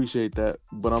 I appreciate that,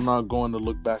 but I'm not going to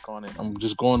look back on it. I'm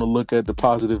just going to look at the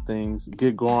positive things,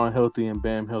 get Goran healthy and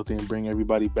Bam healthy, and bring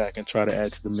everybody back and try to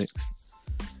add to the mix.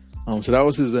 So that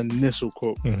was his initial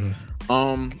quote.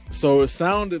 Mm-hmm. So it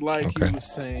sounded like he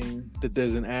was saying that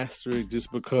there's an asterisk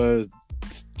just because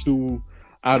 2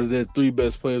 out of their 3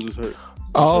 best players was hurt.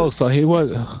 So he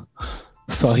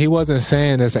wasn't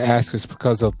saying there's an asterisk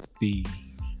because of the.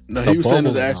 No, he was saying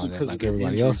there's an asterisk because of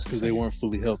everybody else, because they weren't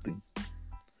fully healthy.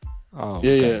 Oh,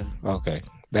 okay. Okay,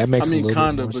 that makes a little bit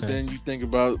more sense. But then you think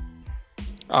about.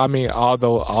 I mean,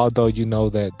 although you know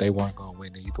that they weren't going to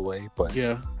win either way, but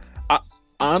yeah, I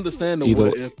understand the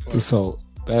what if. So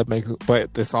that makes,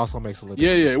 but this also makes a little.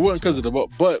 Yeah, it wasn't because of the.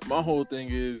 But my whole thing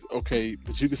is okay,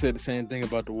 but you could say the same thing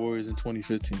about the Warriors in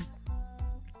 2015.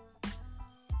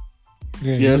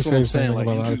 Yeah, that's what I'm saying. Like,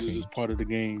 injuries is part of the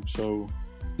game, so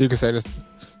you can say this.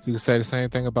 You can say the same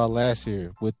thing about last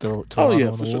year with the Toronto. Oh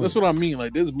yeah, for sure. That's what I mean.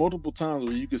 Like, there's multiple times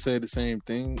where you could say the same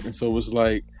thing, and so it's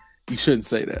like you shouldn't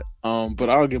say that.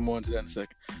 But I'll get more into that in a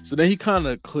second. So then he kind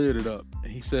of cleared it up,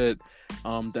 and he said,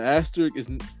 "The asterisk is."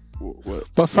 What?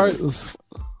 But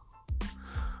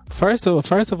first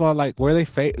of all, like, were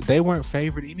they weren't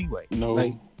favored anyway. No.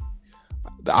 Like,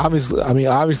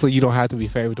 obviously, you don't have to be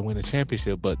favored to win a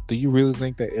championship. But do you really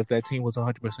think that if that team was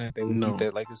 100%, they would beat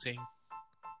that Lakers team?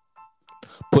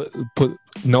 Put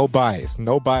no bias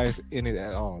in it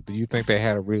at all. Do you think they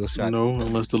had a real shot? No,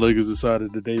 unless the Lakers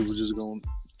decided that they were just going to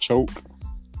choke.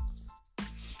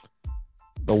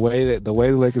 The way the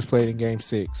Lakers played in Game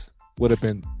 6 would have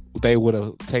been, they would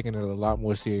have taken it a lot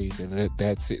more serious, and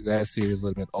that series would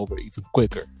have been over even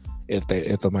quicker if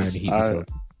the Miami Heat was.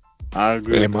 I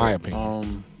agree. In my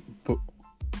opinion.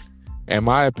 In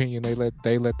my opinion, they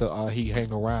let the Heat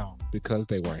hang around because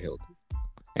they weren't healthy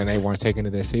and they weren't taking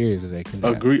it as serious as they could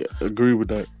have. Agree with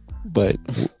that. But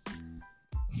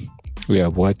yeah,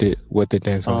 what did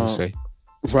D'Antoni say?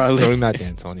 Riley, no, not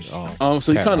D'Antoni.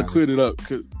 So he kind of cleared it up.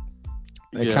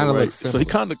 It kind of looks so he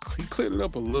cleared it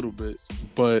up a little bit,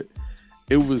 but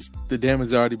it was the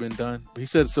damage had already been done. But he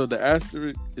said so. The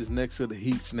asterisk is next to the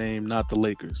Heat's name, not the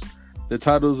Lakers. The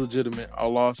title is legitimate. Our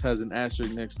loss has an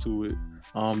asterisk next to it.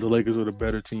 The Lakers were the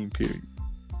better team. Period.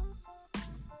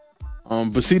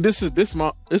 But see, this is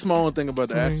my only thing about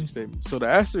the asterisk statement. So the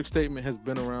asterisk statement has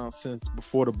been around since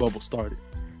before the bubble started.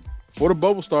 Before the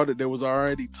bubble started, there was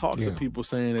already talks of people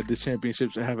saying that this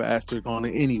championship should have an asterisk on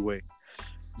it anyway.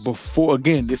 Before,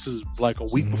 again, this is like a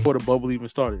week before the bubble even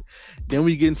started. Then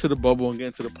we get into the bubble and get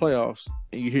into the playoffs,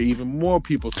 and you hear even more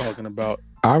people talking about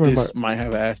this might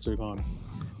have an asterisk on it.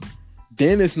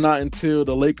 Then it's not until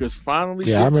the Lakers finally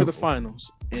get to the finals,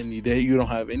 and you don't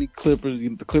have any Clippers.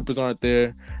 The Clippers aren't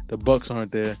there. The Bucks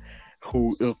aren't there,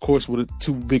 who, of course, were the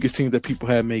two biggest teams that people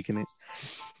had making it.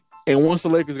 And once the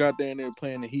Lakers got there and they were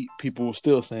playing the Heat, people were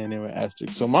still saying they were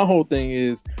asterisk. So my whole thing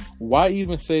is, why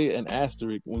even say an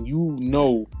asterisk when you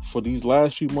know for these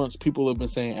last few months people have been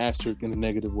saying asterisk in a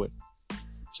negative way?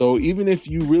 So even if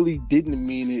you really didn't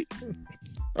mean it,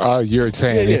 you're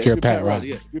saying if you're Pat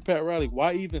Riley, if you're Pat Riley,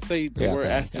 why even say the word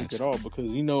asterisk at all?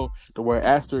 Because you know the word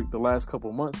asterisk the last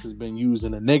couple of months has been used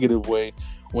in a negative way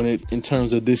in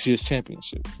terms of this year's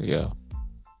championship. Yeah.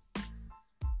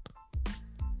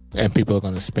 And people are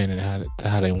going to spin it how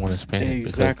they want to spin it.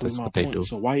 Exactly that's my what point. they do.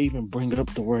 So why even bring up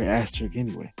the word asterisk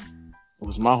anyway? It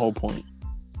was my whole point.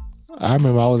 I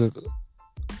remember I was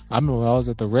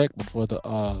at the rec before the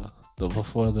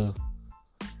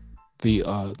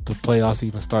playoffs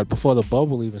even started, before the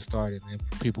bubble even started, and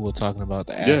people were talking about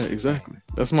the asterisk. Yeah, exactly.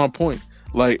 That's my point.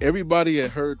 Like, everybody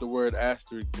had heard the word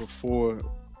asterisk before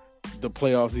the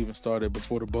playoffs even started,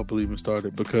 before the bubble even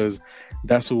started, because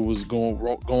that's what was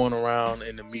going around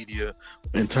in the media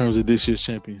in terms of this year's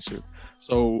championship.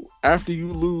 So after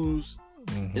you lose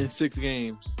in 6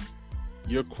 games,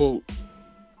 your quote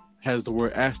has the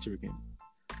word asterisk in it.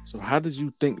 So how did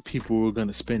you think people were going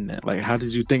to spin that? Like, how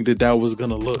did you think that was going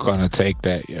to look? Going to take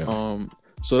that, yeah.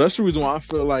 So that's the reason why I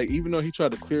feel like, even though he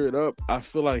tried to clear it up, I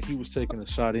feel like he was taking a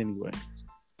shot anyway.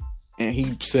 And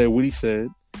he said what he said.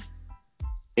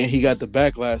 And he got the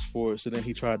backlash for it, so then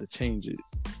he tried to change it.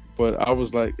 But I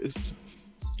was like,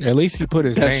 at least he put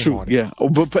his name on it. Yeah,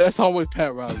 but that's always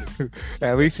Pat Riley.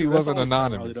 At least he wasn't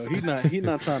anonymous. Riley, he's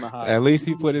not trying to hide. At least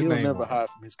he put his name on it. He'll never hide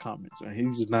from his comments. Right?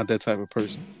 He's just not that type of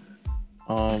person.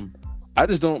 I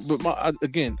just don't. But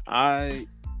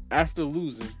after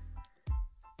losing,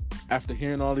 after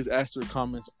hearing all these asterisk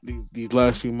comments these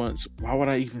last few months, why would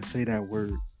I even say that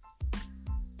word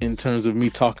in terms of me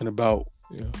talking about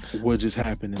what just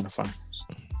happened in the finals?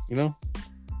 You know?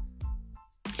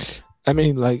 I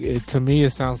mean, like, to me, it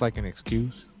sounds like an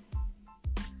excuse.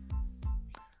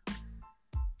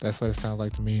 That's what it sounds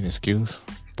like to me, an excuse.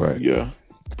 But yeah,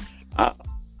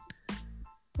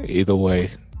 either way,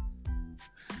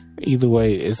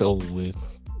 it's over with.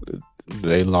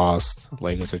 They lost.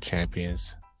 Lakers are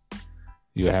champions.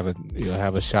 You'll have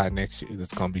a shot next year.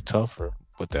 It's gonna be tougher,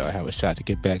 but they'll have a shot to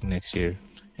get back next year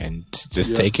and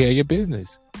just take care of your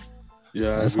business.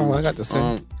 Yeah, that's all I got to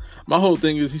say. My whole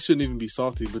thing is he shouldn't even be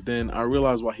salty, but then I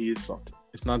realize why he is salty.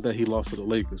 It's not that he lost to the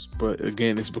Lakers, but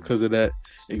again, it's because of that.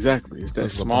 Exactly. It's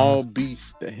that small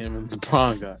beef that him and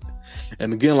LeBron got.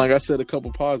 And again, like I said a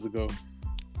couple pods ago,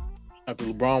 after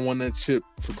LeBron won that chip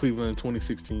for Cleveland in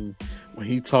 2016, when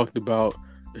he talked about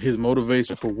his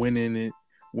motivation for winning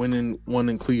one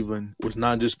in Cleveland was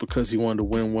not just because he wanted to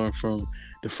win one from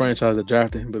the franchise that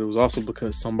drafted him, but it was also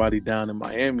because somebody down in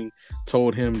Miami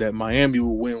told him that Miami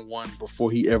would win one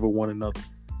before he ever won another.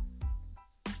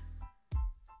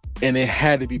 And it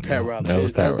had to be Pat Riley.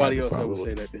 There's nobody else that would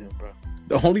say that to him, bro.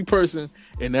 The only person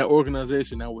in that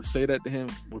organization that would say that to him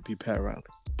would be Pat Riley.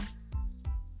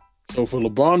 So for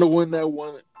LeBron to win that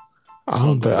one, I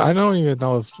don't even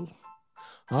know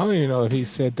if he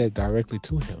said that directly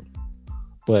to him.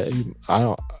 But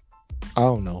I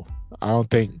don't know. I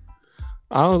don't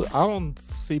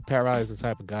see Pat Riley as the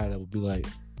type of guy that would be like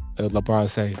LeBron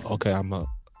say, "Okay,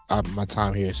 my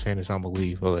time here is finished. I'm gonna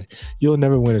leave." Or like, "You'll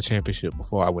never win a championship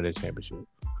before I win a championship."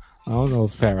 I don't know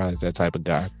if Pat Riley's that type of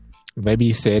guy. Maybe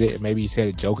he said it. Maybe he said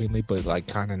it jokingly, but like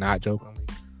kind of not jokingly.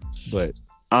 But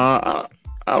I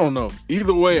don't know.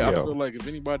 Either way, I feel like if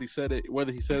anybody said it,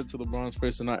 whether he said it to LeBron's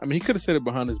face or not, I mean, he could have said it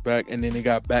behind his back, and then he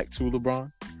got back to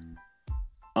LeBron.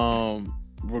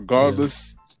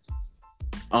 Regardless,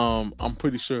 I'm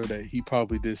pretty sure that he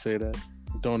probably did say that.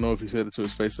 Don't know if he said it to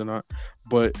his face or not,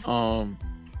 but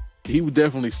he was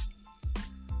definitely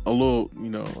a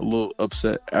little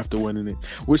upset after winning it.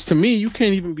 Which to me, you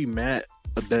can't even be mad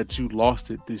that you lost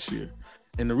it this year.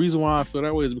 And the reason why I feel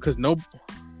that way is because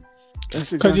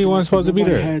that's exactly you weren't supposed to be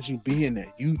there. Had you being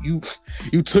there, you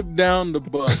took down the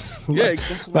Bucks. like, Yeah,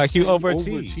 like you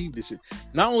overachieved this shit.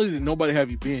 Not only did nobody have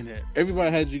you being there,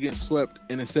 everybody had you getting swept,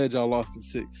 and instead y'all lost in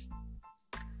 6.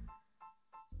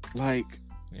 Like,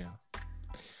 yeah,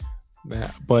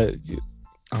 but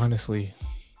honestly,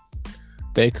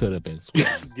 they could have been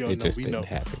swept. It just didn't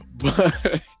happen.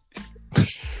 But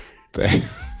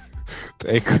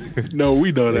they could. No,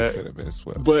 we know they that could have been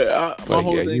swept. But my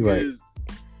whole thing is,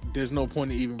 there's no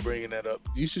point in even bringing that up.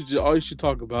 All you should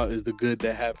talk about is the good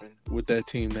that happened with that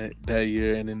team that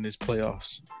year and in this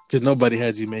playoffs. Because nobody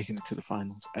had you making it to the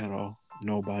finals at all.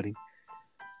 Nobody.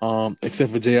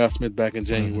 Except for J.R. Smith back in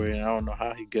January, and I don't know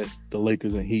how he guessed the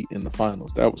Lakers and Heat in the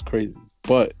finals. That was crazy.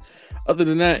 But other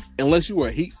than that, unless you were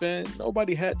a Heat fan,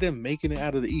 nobody had them making it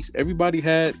out of the East. Everybody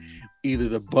had either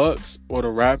the Bucks or the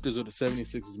Raptors or the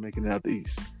 76ers making it out the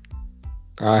East.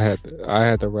 I had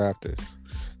the Raptors.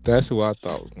 That's who I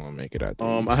thought was going to make it out the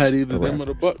East. I had either them or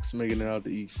the Bucks making it out the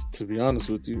East, to be honest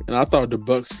with you. And I thought the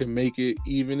Bucks could make it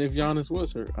even if Giannis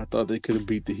was hurt. I thought they could have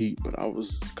beat the Heat, but I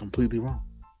was completely wrong.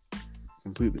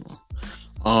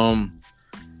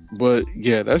 But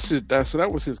yeah, so that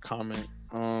was his comment.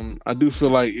 I do feel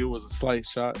like it was a slight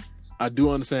shot. I do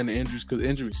understand the injuries because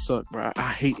injuries suck, bro.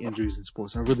 I hate injuries in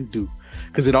sports. I really do,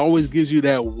 because it always gives you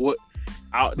that what.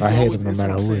 I hate them no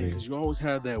matter what it is. Because you always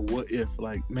have that what if,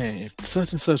 like, man, if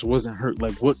such and such wasn't hurt,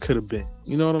 like, what could have been?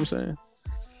 You know what I'm saying?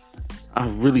 I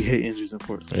really hate injuries in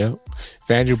sports. Yep.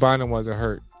 If Andrew Bynum wasn't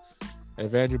hurt,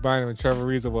 if Andrew Bynum and Trevor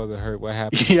Ariza wasn't hurt, what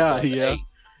happened? Yeah.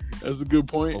 That's a good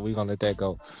point. But we're going to let that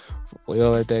go. We're going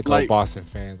to let that go, like, Boston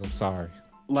fans. I'm sorry.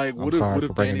 Like, what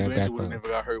if Danny Granger would have never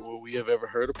got hurt? Would we have ever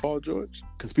heard of Paul George?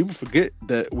 Because people forget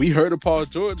that we heard of Paul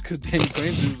George because Danny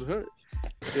Granger was hurt.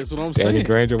 That's what I'm saying. Danny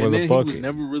Granger was a bucket. He was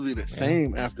never really the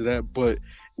same after that. But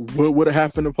what would have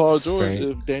happened to Paul George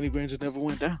if Danny Granger never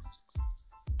went down?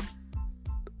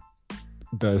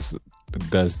 Does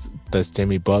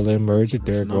Jimmy Butler emerge if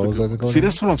Derrick Rose doesn't go down? See,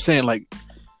 that's what I'm saying. Like,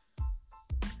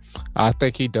 I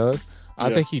think he does.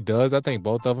 I think he does. I think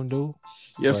both of them do.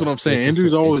 Yeah, that's what I'm saying.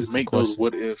 Injuries always make those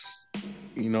what ifs,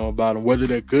 about them. Whether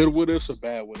they're good what ifs or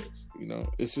bad what ifs.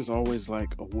 It's just always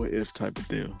like a what if type of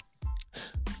deal.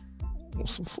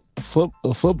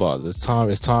 Football is Tom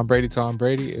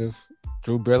Brady. If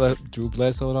Drew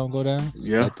Bledsoe don't go down,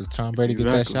 does Tom Brady get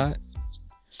that shot?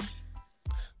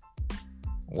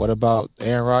 What about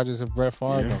Aaron Rodgers if Brett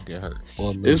Favre don't get hurt?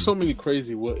 There's so many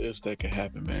crazy what ifs that can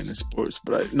happen, man, in sports.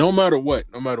 But no matter what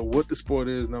the sport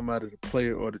is, no matter the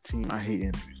player or the team, I hate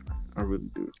injuries, man. I really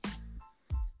do.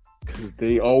 Because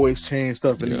they always change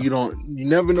stuff, and you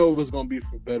never know if it's gonna be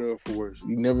for better or for worse.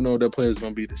 You never know if that player is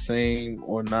gonna be the same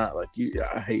or not. Like,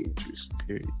 I hate injuries.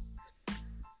 Period.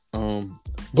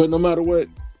 But no matter what,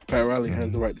 Pat Riley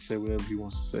has the right to say whatever he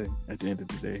wants to say. At the end of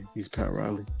the day, he's Pat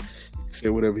Riley. He can say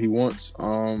whatever he wants.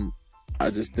 I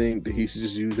just think that he should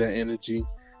just use that energy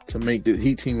to make the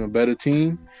Heat team a better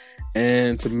team,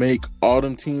 and to make all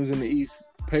them teams in the East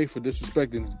pay for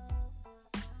disrespecting him.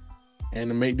 And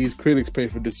to make these critics pay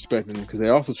for disrespecting them, because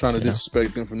they're also trying to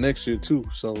disrespect them for next year too.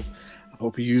 So I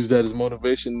hope he uses that as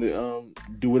motivation to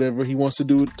do whatever he wants to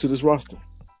do to this roster.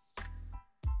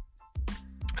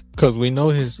 Because we know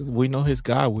his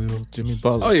guy, Jimmy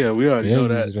Butler. Oh yeah, we already know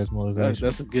that. That's motivation.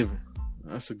 That's a given.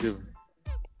 That's a given.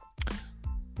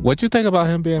 What you think about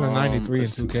him being a 93 in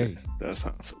 2K? That's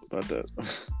how I feel about that.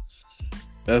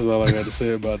 That's all I got to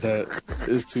say about that.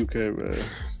 It's 2K, man.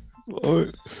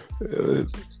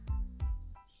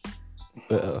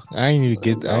 I ain't even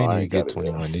get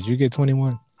 21. Did you get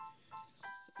 21?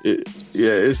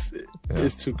 It's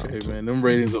 2K, man. Them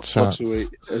ratings will fluctuate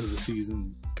as the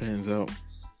season pans out.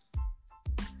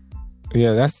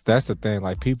 Yeah, that's the thing.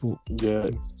 Like, people.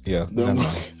 Yeah.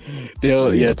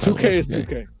 2K is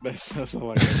 2K. That's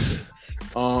all I got to say.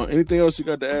 Anything else you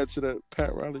got to add to that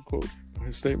Pat Riley quote,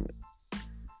 his statement?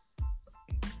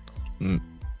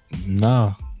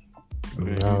 Nah.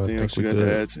 Anything else you got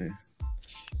to add to?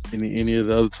 Any of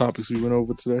the other topics we went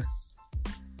over today?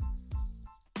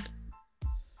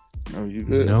 No, you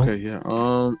good? No. Okay, yeah.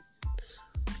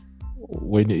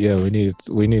 We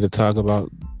need to talk about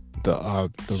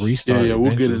the restart. Yeah,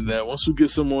 we'll get into that. Once we get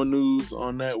some more news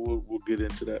on that, we'll get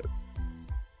into that.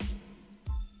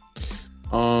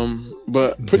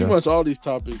 But pretty much all these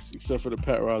topics, except for the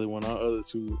Pat Riley one, our other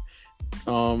two,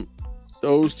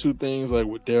 those two things, like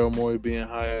with Daryl Morey being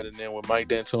hired and then with Mike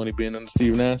D'Antoni being under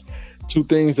Steve Nash, two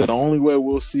things that the only way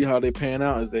we'll see how they pan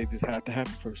out is they just have to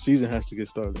happen first. Season has to get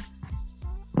started.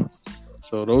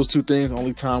 So those two things,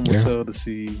 only time will tell to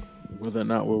see whether or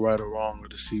not we're right or wrong, or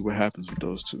to see what happens with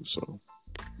those two. So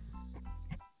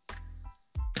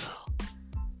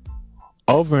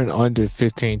over and under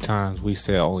 15 times, we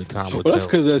said only time will tell. That's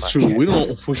because that's true. We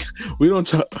don't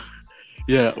try.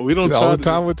 Yeah, we don't try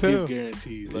to give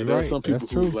guarantees. Like there are some people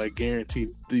who like guarantee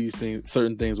these things,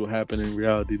 certain things will happen. In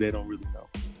reality, they don't really know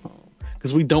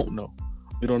because we don't know.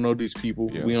 We don't know these people.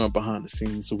 Yeah. We aren't behind the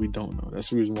scenes, so we don't know. That's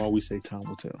the reason why we say time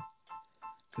will tell.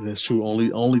 That's true.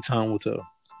 Only time will tell.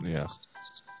 Yeah.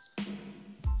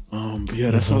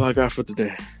 Yeah, that's all I got for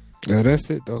today. Yeah, that's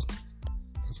it though.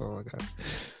 That's all I got.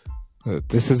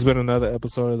 This has been another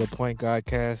episode of the Point Guard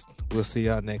Cast. We'll see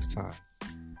y'all next time.